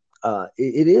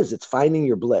 it's finding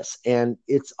your bliss, and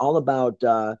it's all about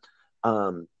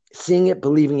seeing it,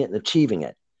 believing it, and achieving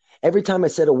it. Every time I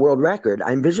set a world record,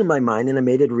 I envisioned my mind and I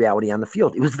made it a reality on the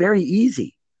field. It was very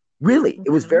easy. Really, it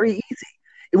was very easy.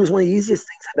 It was one of the easiest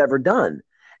things I've ever done.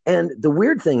 And the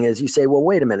weird thing is, you say, well,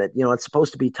 wait a minute, it's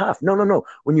supposed to be tough. No.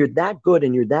 When you're that good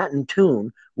and you're that in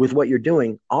tune with what you're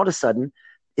doing, all of a sudden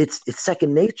it's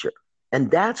second nature. And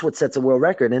that's what sets a world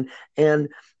record. And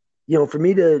for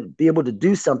me to be able to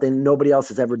do something nobody else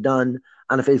has ever done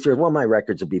on the face of the earth, well, my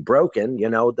records will be broken.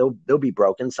 They'll be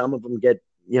broken. Some of them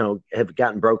have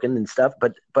gotten broken and stuff.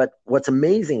 But what's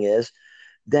amazing is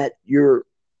that you're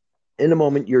in a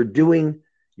moment, you're doing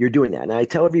that. And I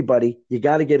tell everybody, you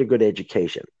got to get a good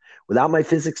education. Without my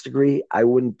physics degree, I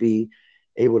wouldn't be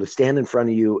able to stand in front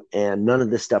of you, and none of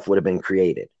this stuff would have been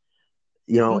created.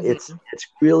 It's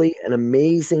really an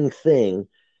amazing thing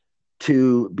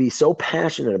to be so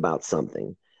passionate about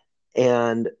something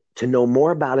and to know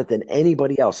more about it than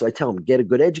anybody else. So I tell them, get a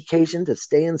good education, to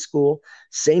stay in school,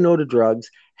 say no to drugs,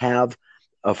 have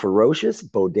a ferocious,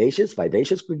 bodacious,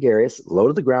 vivacious, gregarious, low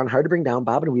to the ground, hard to bring down,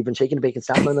 bobbing and weaving, shaking and baking,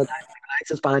 stopping on the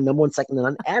access behind, #1 second to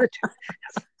none attitude.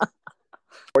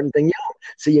 important thing you know.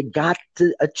 So you got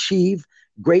to achieve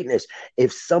greatness.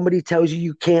 If somebody tells you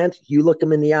you can't, you look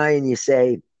them in the eye and you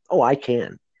say, oh, I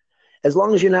can. As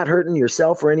long as you're not hurting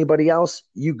yourself or anybody else,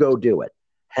 you go do it.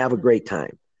 Have a great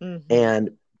time. Mm-hmm. And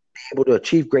be able to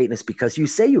achieve greatness because you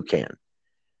say you can.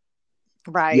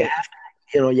 Right.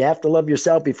 You have to love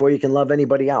yourself before you can love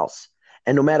anybody else.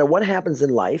 And no matter what happens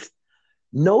in life,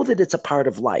 know that it's a part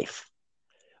of life.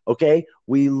 Okay?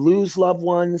 We lose loved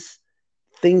ones.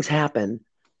 Things happen.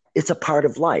 It's a part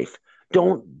of life.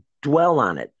 Don't dwell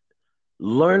on it.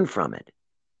 Learn from it.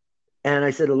 And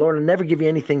I said, the Lord will never give you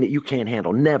anything that you can't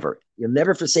handle. Never. He'll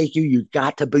never forsake you. You've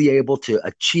got to be able to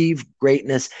achieve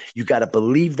greatness. You got to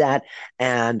believe that.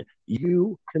 And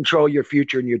you control your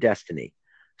future and your destiny.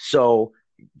 So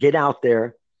get out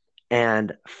there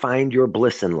and find your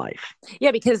bliss in life.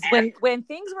 Yeah, because when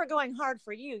things were going hard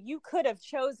for you, you could have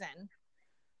chosen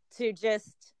to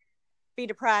just be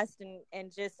depressed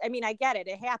and just, I mean, I get it.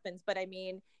 It happens. But I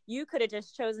mean, you could have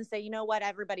just chosen to say, you know what,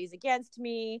 everybody's against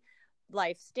me.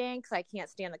 Life stinks. I can't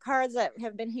stand the cards that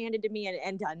have been handed to me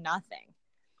and done nothing.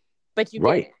 But you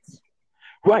didn't.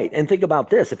 Right. And think about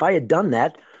this. If I had done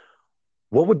that,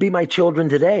 what would be my children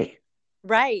today?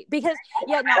 Right. Because,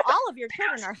 now all of your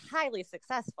children are highly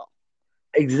successful.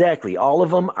 Exactly. All of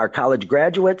them are college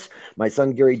graduates. My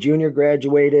son, Gary Jr.,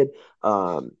 graduated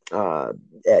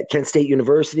at Kent State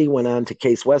University, went on to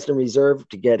Case Western Reserve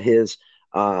to get his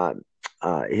MBA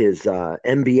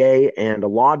and a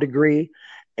law degree,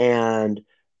 and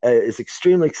is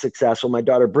extremely successful. My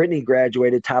daughter, Brittany,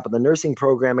 graduated top of the nursing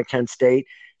program at Kent State.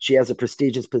 She has a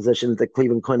prestigious position at the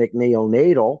Cleveland Clinic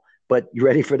neonatal. But you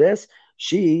ready for this?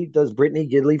 She does Brittany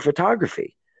Gidley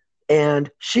photography. And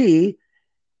she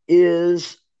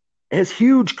has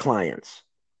huge clients,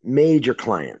 major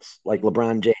clients like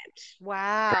LeBron James.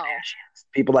 Wow.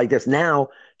 People like this. Now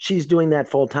she's doing that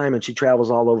full time and she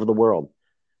travels all over the world.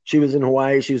 She was in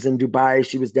Hawaii. She was in Dubai.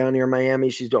 She was down here in Miami.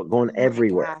 She's going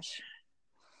everywhere. Gosh.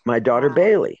 My daughter,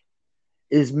 Bailey,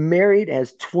 is married,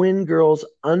 has twin girls,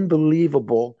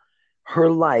 unbelievable,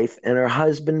 her life, and her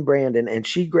husband, Brandon. And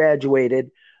she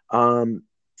graduated and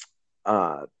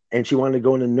she wanted to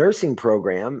go in a nursing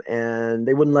program, and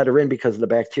they wouldn't let her in because of the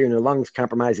bacteria in her lungs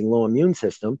compromising low immune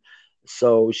system.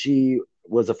 So she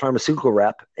was a pharmaceutical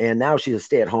rep, and now she's a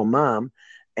stay-at-home mom,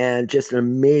 and just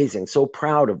amazing. So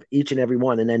proud of each and every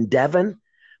one. And then Devin,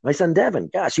 my son Devin,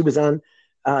 gosh, he was on,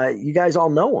 you guys all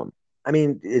know him. I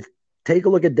mean, take a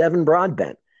look at Devin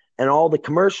Broadbent and all the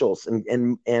commercials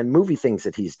and movie things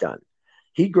that he's done.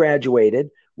 He graduated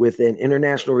with an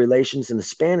international relations and a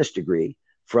Spanish degree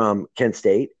from Kent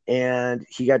State, and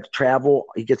he got to travel.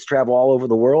 He gets to travel all over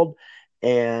the world,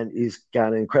 and he's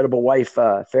got an incredible wife,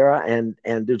 Farah,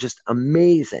 and they're just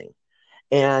amazing.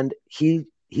 And he's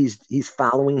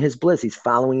following his bliss. He's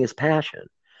following his passion,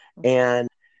 and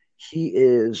he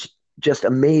is just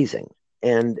amazing.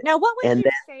 And now, what would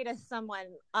you say to someone,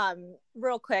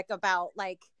 real quick, about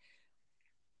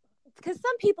because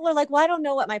some people are like, well, I don't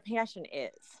know what my passion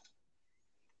is.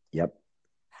 Yep.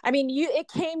 I mean, it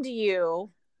came to you.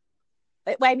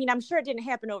 I mean, I'm sure it didn't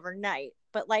happen overnight,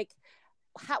 but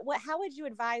how would you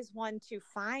advise one to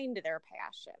find their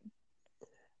passion?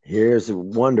 Here's a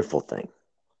wonderful thing.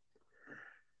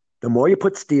 The more you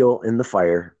put steel in the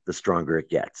fire, the stronger it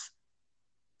gets.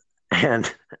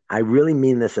 And I really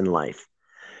mean this in life.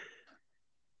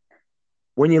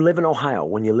 When you live in Ohio,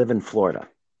 when you live in Florida,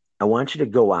 I want you to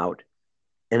go out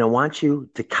and I want you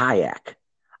to kayak.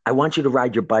 I want you to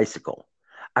ride your bicycle.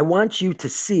 I want you to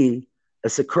see a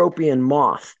cecropian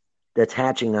moth that's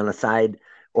hatching on the side,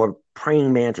 or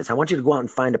praying mantis. I want you to go out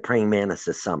and find a praying mantis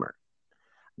this summer.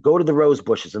 Go to the rose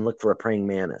bushes and look for a praying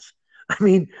mantis. I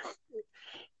mean,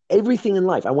 everything in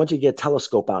life. I want you to get a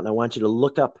telescope out and I want you to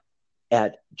look up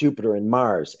at Jupiter and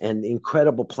Mars and the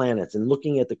incredible planets and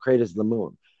looking at the craters of the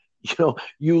moon.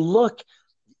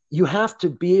 You have to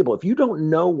be able, if you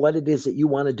don't know what it is that you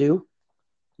want to do,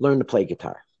 learn to play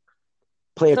guitar.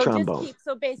 Play a trombone.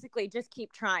 So basically, just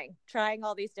keep trying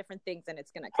all these different things, and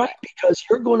it's going to come. Right, because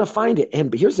you're going to find it.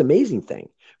 And here's the amazing thing: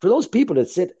 for those people that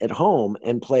sit at home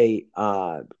and play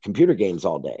computer games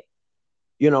all day,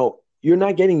 you're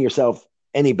not getting yourself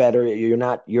any better.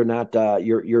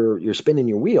 You're spinning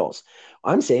your wheels.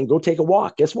 I'm saying, go take a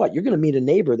walk. Guess what? You're going to meet a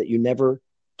neighbor that you never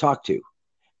talked to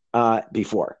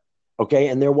before. Okay.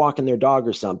 And they're walking their dog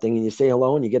or something, and you say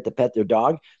hello and you get to pet their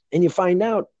dog, and you find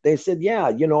out they said, yeah,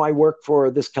 I work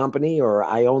for this company, or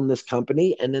I own this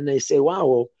company. And then they say, wow,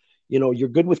 well, you're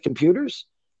good with computers.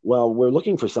 Well, we're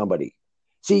looking for somebody.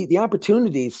 See, the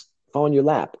opportunities fall in your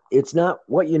lap. It's not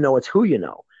what you know, it's who you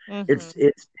know. Mm-hmm. It's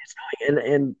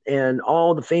and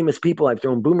all the famous people I've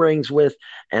thrown boomerangs with,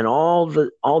 and all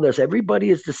this, everybody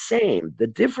is the same. The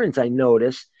difference I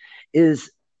notice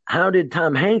is, how did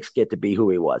Tom Hanks get to be who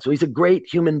he was? So he's a great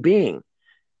human being,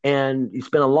 and he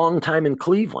spent a long time in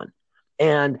Cleveland,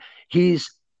 and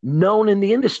he's known in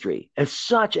the industry as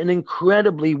such an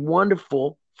incredibly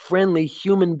wonderful, friendly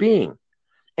human being.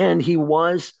 And he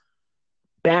was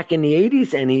back in the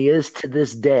 80s, and he is to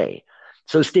this day.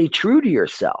 So stay true to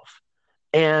yourself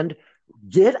and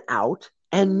get out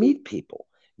and meet people.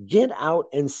 Get out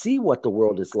and see what the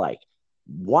world is like.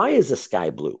 Why is the sky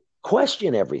blue?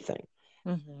 Question everything.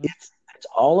 Mm-hmm. It's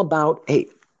all about, hey,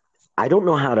 I don't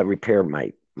know how to repair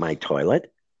my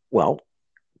toilet. Well,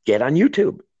 get on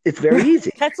YouTube. It's very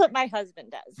easy. That's what my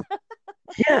husband does.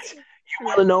 Yes. You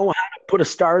want to know how to put a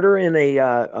starter in a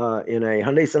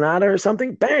Hyundai Sonata or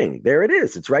something? Bang, there it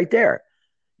is. It's right there.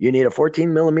 You need a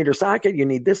 14 millimeter socket. You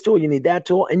need this tool. You need that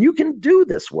tool. And you can do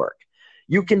this work.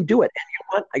 You can do it. And you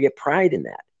know what? I get pride in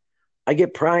that. I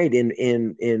get pride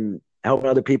in helping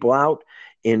other people out,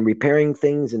 in repairing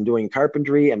things and doing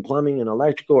carpentry and plumbing and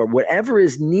electrical or whatever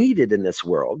is needed in this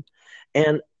world.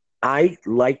 And I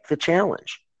like the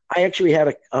challenge. I actually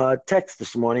had a text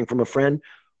this morning from a friend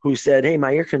who said, hey,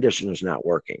 my air conditioner's not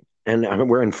working. And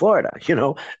we're in Florida,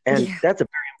 and that's a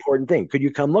very important thing. Could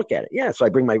you come look at it? Yeah. So I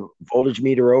bring my voltage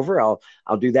meter over. I'll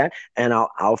do that, and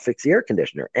I'll fix the air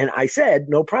conditioner. And I said,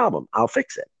 no problem. I'll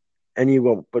fix it. And you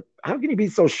go, but how can you be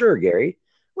so sure, Gary?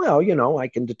 Well, I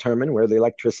can determine where the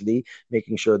electricity,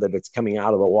 making sure that it's coming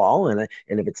out of the wall. And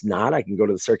if it's not, I can go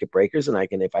to the circuit breakers, and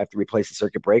if I have to replace the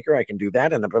circuit breaker, I can do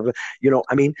that. And,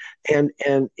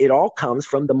 and it all comes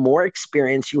from the more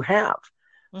experience you have.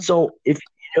 Mm-hmm. So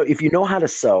if you know how to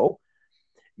sew,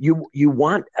 you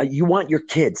want your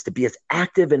kids to be as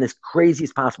active and as crazy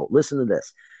as possible. Listen to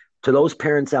this. To those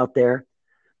parents out there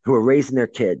who are raising their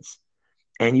kids,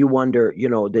 and you wonder,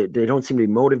 they don't seem to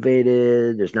be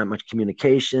motivated. There's not much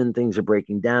communication. Things are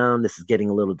breaking down. This is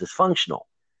getting a little dysfunctional.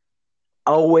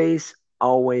 Always,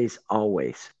 always,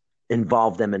 always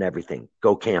involve them in everything.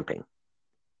 Go camping.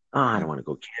 Oh, I don't want to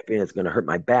go camping. It's going to hurt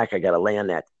my back. I got to lay on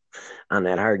that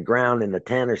hard ground in the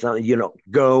tent or something.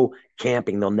 Go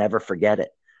camping. They'll never forget it.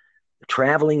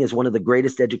 Traveling is one of the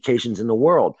greatest educations in the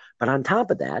world. But on top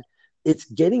of that, it's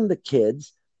getting the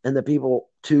kids and the people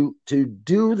to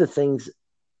do the things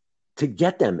to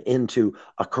get them into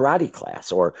a karate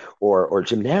class or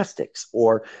gymnastics,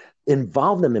 or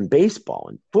involve them in baseball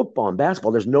and football and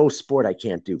basketball. There's no sport I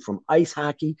can't do, from ice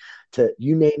hockey to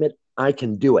you name it. I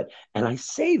can do it. And I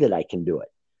say that I can do it.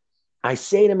 I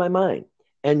say it in my mind.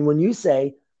 And when you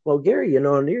say, well, Gary,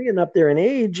 you're getting up there in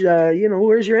age,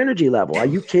 where's your energy level? Are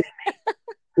you kidding me?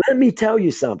 Let me tell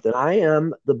you something. I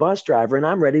am the bus driver, and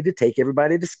I'm ready to take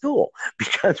everybody to school,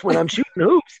 because when I'm shooting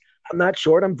hoops, I'm not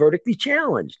short. I'm vertically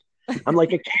challenged. I'm like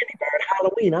a candy bar at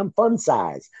Halloween. I'm fun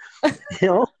size. I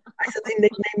said they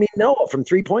nicknamed me Noah from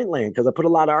 3-Point Land because I put a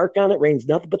lot of arc on it. Rains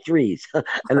nothing but threes. And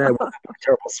then I went a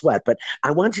terrible sweat. But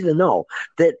I want you to know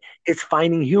that it's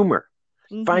finding humor.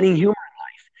 Mm-hmm. Finding humor in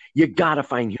life. You got to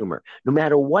find humor. No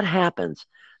matter what happens,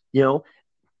 no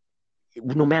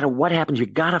matter what happens, you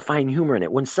got to find humor in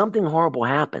it. When something horrible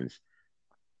happens,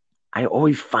 I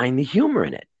always find the humor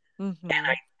in it. Mm-hmm. And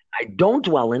I don't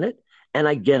dwell in it, and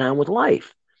I get on with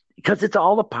life, because it's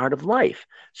all a part of life.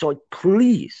 So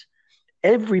please,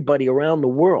 everybody around the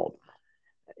world,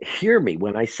 hear me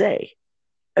when I say,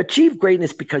 achieve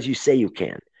greatness because you say you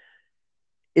can.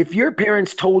 If your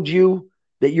parents told you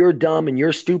that you're dumb and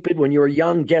you're stupid when you were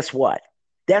young, guess what?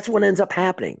 That's what ends up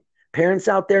happening. Parents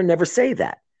out there never say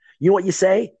that. You know what you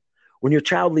say? When your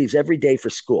child leaves every day for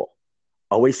school,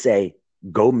 always say,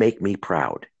 go make me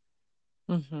proud.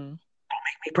 Mm-hmm. Go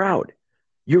make me proud.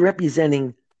 You're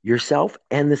representing yourself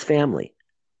and this family.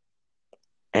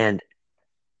 And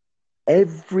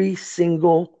every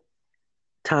single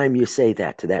time you say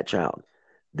that to that child,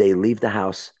 they leave the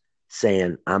house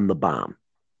saying, I'm the bomb.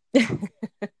 And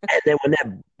then when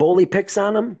that bully picks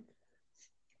on them,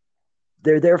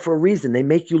 they're there for a reason. They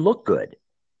make you look good.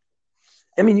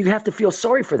 I mean, you have to feel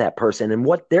sorry for that person and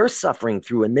what they're suffering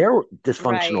through in their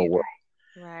dysfunctional world.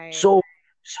 Right. So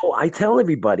I tell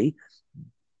everybody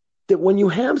that when you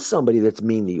have somebody that's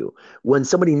mean to you, when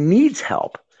somebody needs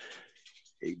help,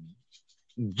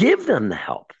 give them the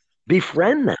help,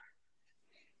 befriend them.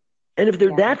 And if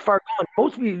they're that far gone,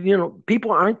 most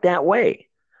people aren't that way.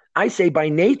 I say by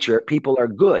nature, people are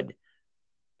good.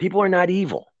 People are not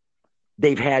evil.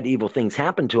 They've had evil things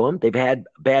happen to them. They've had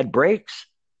bad breaks.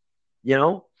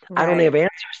 Right. I don't have answers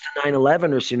to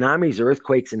 9/11 or tsunamis or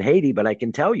earthquakes in Haiti, but I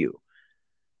can tell you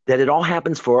that it all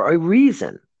happens for a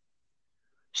reason.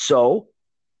 So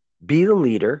be the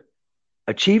leader,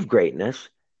 achieve greatness.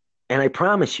 And I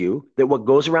promise you that what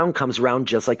goes around comes around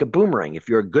just like a boomerang. If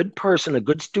you're a good person, a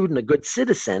good student, a good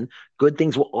citizen, good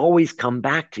things will always come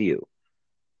back to you.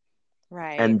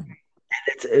 Right. And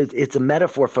it's a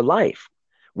metaphor for life.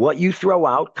 What you throw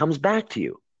out comes back to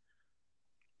you.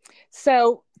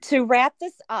 So to wrap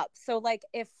this up, so like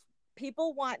if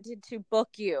people wanted to book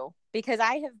you, because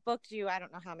I have booked you, I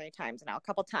don't know how many times now, a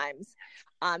couple times,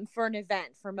 for an event,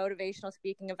 for motivational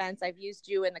speaking events. I've used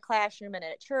you in the classroom and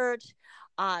at church.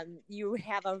 You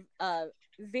have a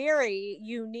very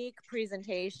unique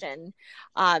presentation.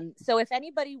 So if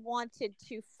anybody wanted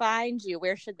to find you,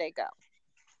 where should they go?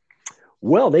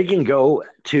 Well, they can go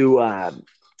to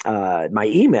my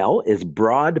email is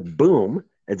broadboom.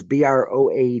 It's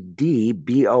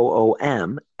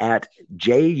BROADBOOM at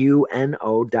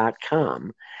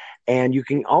JUNO.com. And you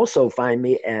can also find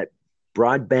me at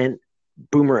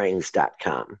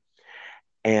broadbentboomerangs.com.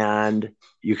 And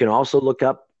you can also look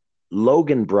up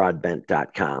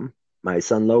loganbroadbent.com. My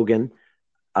son Logan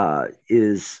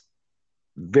is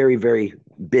very, very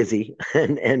busy.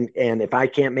 And if I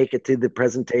can't make it to the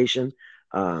presentation,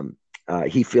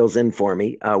 he fills in for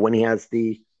me when he has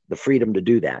the freedom to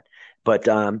do that. But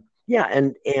yeah,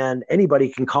 and anybody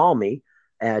can call me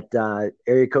at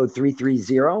area code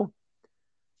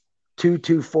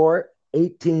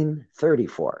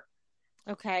 330-224-1834.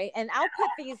 Okay, and I'll put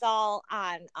these all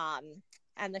on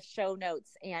the show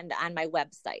notes and on my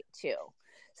website too,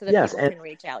 so that people can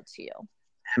reach out to you.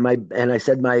 And I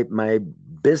said my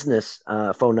business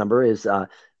phone number is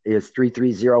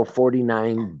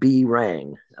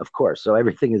 330-49-B-RANG, of course. So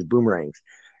everything is boomerangs,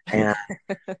 and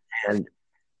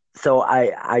so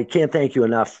I can't thank you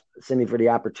enough, Cindy, for the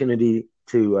opportunity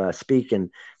to speak and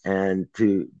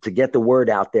to get the word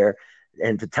out there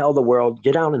and to tell the world,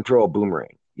 get out and throw a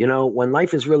boomerang. You know, when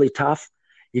life is really tough,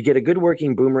 you get a good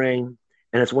working boomerang,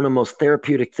 and it's one of the most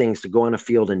therapeutic things to go on a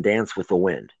field and dance with the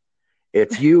wind.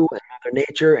 It's you and Mother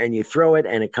Nature, and you throw it,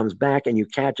 and it comes back, and you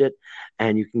catch it,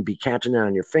 and you can be catching it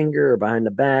on your finger or behind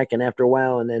the back, and after a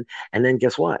while, and then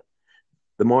guess what?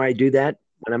 The more I do that,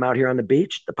 when I'm out here on the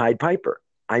beach, the Pied Piper,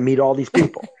 I meet all these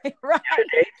people. Right.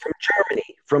 From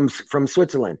Germany, from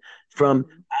Switzerland, from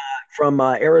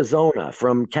Arizona,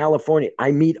 from California.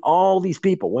 I meet all these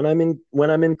people when I'm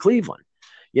in Cleveland,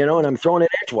 you know, and I'm throwing at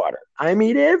Edgewater. I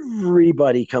meet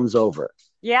everybody comes over.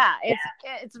 Yeah,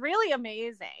 it's really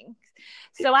amazing.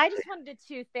 So I just wanted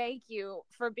to thank you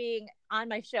for being on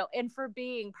my show and for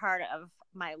being part of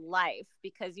my life,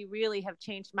 because you really have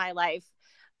changed my life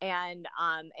and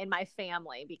my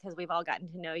family, because we've all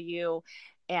gotten to know you,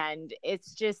 and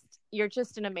you're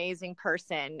just an amazing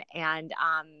person, and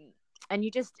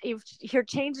you're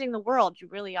changing the world. You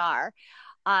really are.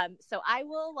 So I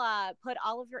will put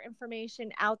all of your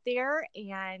information out there,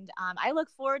 and I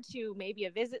look forward to maybe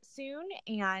a visit soon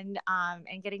and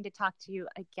getting to talk to you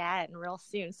again real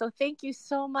soon. So thank you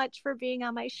so much for being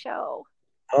on my show.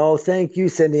 Oh, thank you,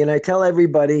 Cindy. And I tell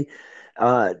everybody,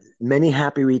 many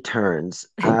happy returns.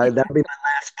 That'll be my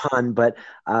last pun, but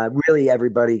really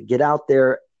everybody get out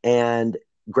there and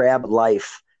grab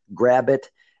life, grab it,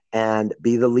 and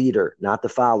be the leader, not the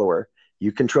follower.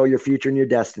 You control your future and your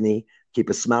destiny. Keep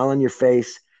a smile on your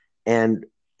face, and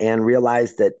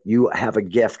realize that you have a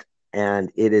gift,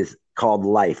 and it is called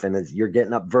life. And as you're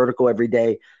getting up vertical every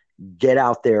day, get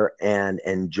out there and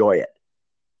enjoy it.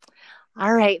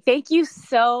 All right. Thank you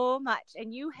so much.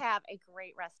 And you have a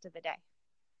great rest of the day.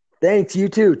 Thanks. You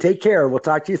too. Take care. We'll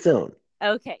talk to you soon.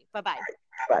 Okay. Bye-bye.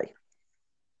 Bye-bye.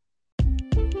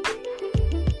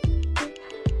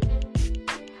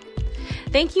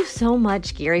 Thank you so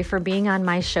much, Gary, for being on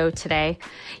my show today.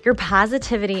 Your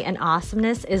positivity and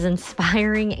awesomeness is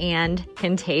inspiring and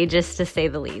contagious, to say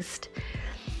the least.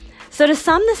 So to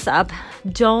sum this up,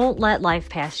 don't let life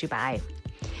pass you by.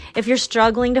 If you're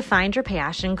struggling to find your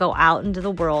passion, go out into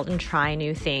the world and try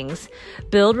new things,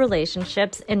 build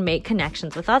relationships, and make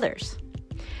connections with others.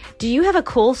 Do you have a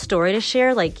cool story to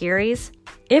share like Gary's?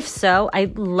 If so,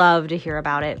 I'd love to hear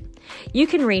about it. You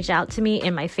can reach out to me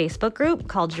in my Facebook group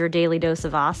called Your Daily Dose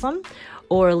of Awesome,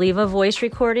 or leave a voice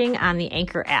recording on the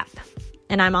Anchor app.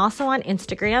 And I'm also on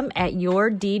Instagram at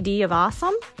YourDD of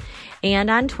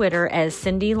and on Twitter as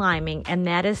Cindy Liming, and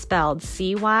that is spelled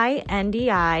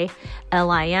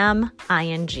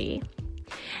CYNDILIMING.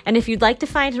 And if you'd like to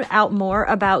find out more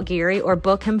about Gary or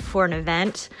book him for an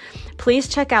event, please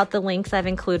check out the links I've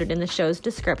included in the show's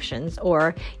descriptions,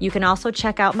 or you can also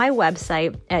check out my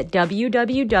website at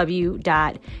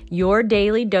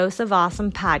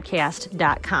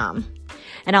www.yourdailydoseofawesomepodcast.com.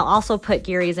 And I'll also put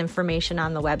Gary's information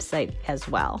on the website as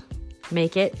well.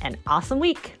 Make it an awesome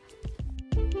week.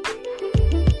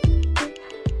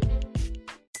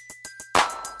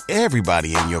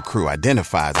 Everybody in your crew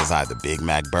identifies as either Big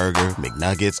Mac Burger,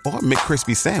 McNuggets, or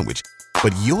McCrispy Sandwich.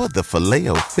 But you're the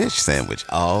Filet-O-Fish Sandwich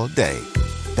all day.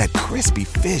 That crispy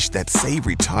fish, that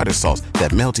savory tartar sauce,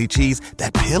 that melty cheese,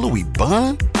 that pillowy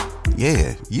bun.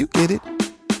 Yeah, you get it.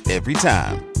 Every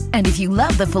time. And if you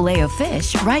love the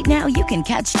Filet-O-Fish, right now you can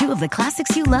catch two of the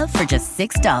classics you love for just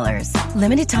 $6.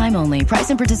 Limited time only. Price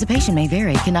and participation may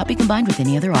vary. Cannot be combined with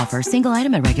any other offer. Single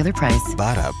item at regular price.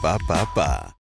 Ba-da-ba-ba-ba.